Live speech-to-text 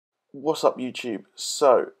What's up, YouTube?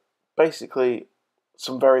 So, basically,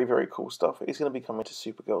 some very, very cool stuff is going to be coming to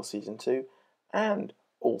Supergirl Season 2, and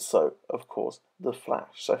also, of course, The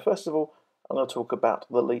Flash. So, first of all, I'm going to talk about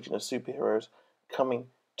the Legion of Superheroes coming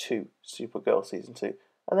to Supergirl Season 2,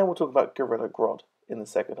 and then we'll talk about Gorilla Grodd in the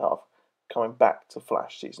second half, coming back to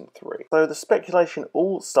Flash Season 3. So, the speculation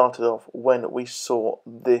all started off when we saw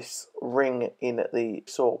this ring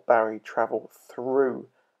saw Barry travel through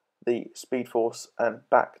the Speed Force and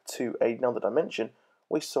back to another dimension.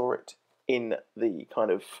 We saw it in the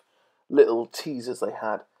kind of little teasers they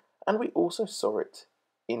had, and we also saw it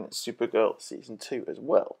in Supergirl Season 2 as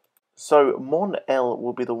well. So Mon-El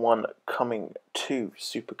will be the one coming to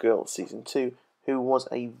Supergirl Season 2, who was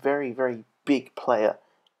a very, very big player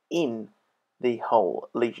in the whole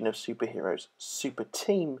Legion of Superheroes super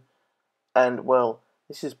team, and well,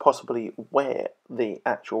 this is possibly where the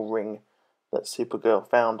actual ring that Supergirl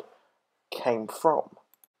found came from.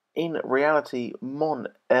 In reality,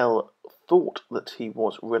 Mon-El thought that he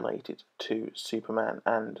was related to Superman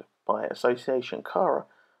and, by association, Kara,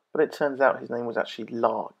 but it turns out his name was actually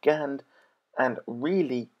Gand, and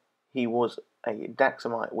really he was a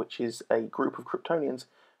Daxamite, which is a group of Kryptonians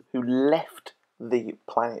who left the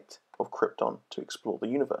planet of Krypton to explore the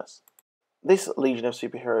universe. This Legion of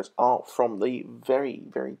Superheroes are from the very,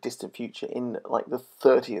 very distant future in like the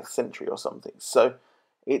 30th century or something, so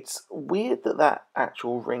it's weird that that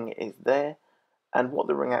actual ring is there, and what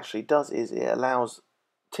the ring actually does is it allows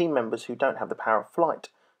team members who don't have the power of flight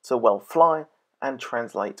to, well, fly and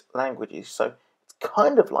translate languages. So it's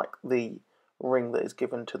kind of like the ring that is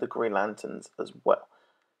given to the Green Lanterns as well.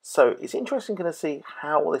 So it's interesting to see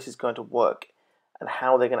how this is going to work and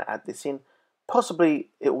how they're going to add this in. Possibly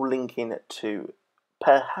it will link in to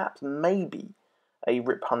perhaps maybe a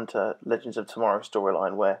Rip Hunter Legends of Tomorrow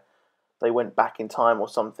storyline where they went back in time or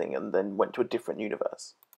something and then went to a different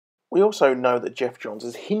universe. We also know that Jeff Johns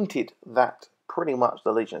has hinted that pretty much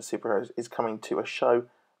the Legion of Superheroes is coming to a show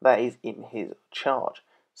that is in his charge.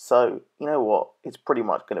 So, you know what, it's pretty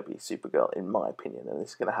much going to be Supergirl in my opinion, and this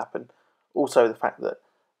is going to happen. Also, the fact that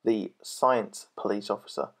the science police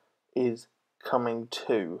officer is coming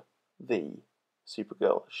to the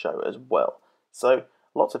Supergirl show as well. So,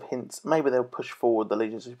 lots of hints. Maybe they'll push forward the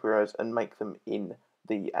Legion of Superheroes and make them in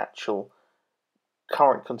the actual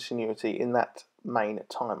current continuity in that main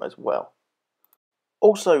time as well.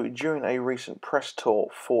 Also, during a recent press tour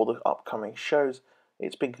for the upcoming shows,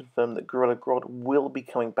 it's been confirmed that Gorilla Grodd will be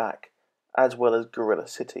coming back, as well as Gorilla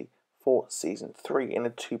City, for Season 3 in a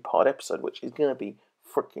 2-part episode, which is going to be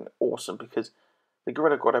freaking awesome because the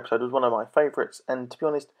Gorilla Grodd episode was one of my favourites, and to be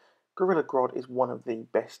honest, Gorilla Grodd is one of the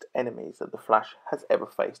best enemies that the Flash has ever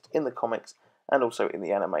faced in the comics and also in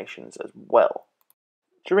the animations as well.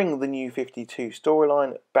 During the New 52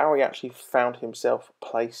 storyline, Barry actually found himself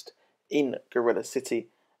placed in Gorilla City,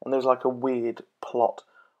 and there was like a weird plot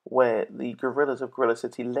where the gorillas of Gorilla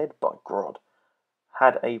City, led by Grodd,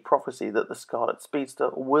 had a prophecy that the Scarlet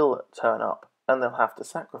Speedster will turn up and they'll have to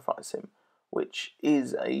sacrifice him, which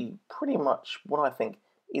is a pretty much what I think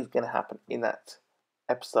is going to happen in that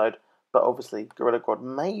episode. But obviously, Gorilla Grodd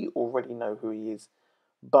may already know who he is,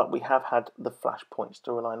 but we have had the Flashpoint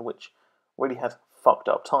storyline, which really has fucked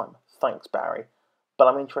up time. Thanks, Barry. But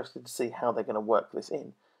I'm interested to see how they're going to work this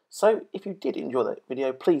in. So, if you did enjoy that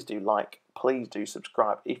video, please do like, please do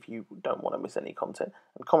subscribe if you don't want to miss any content,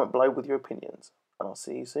 and comment below with your opinions. And I'll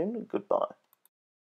see you soon, and goodbye.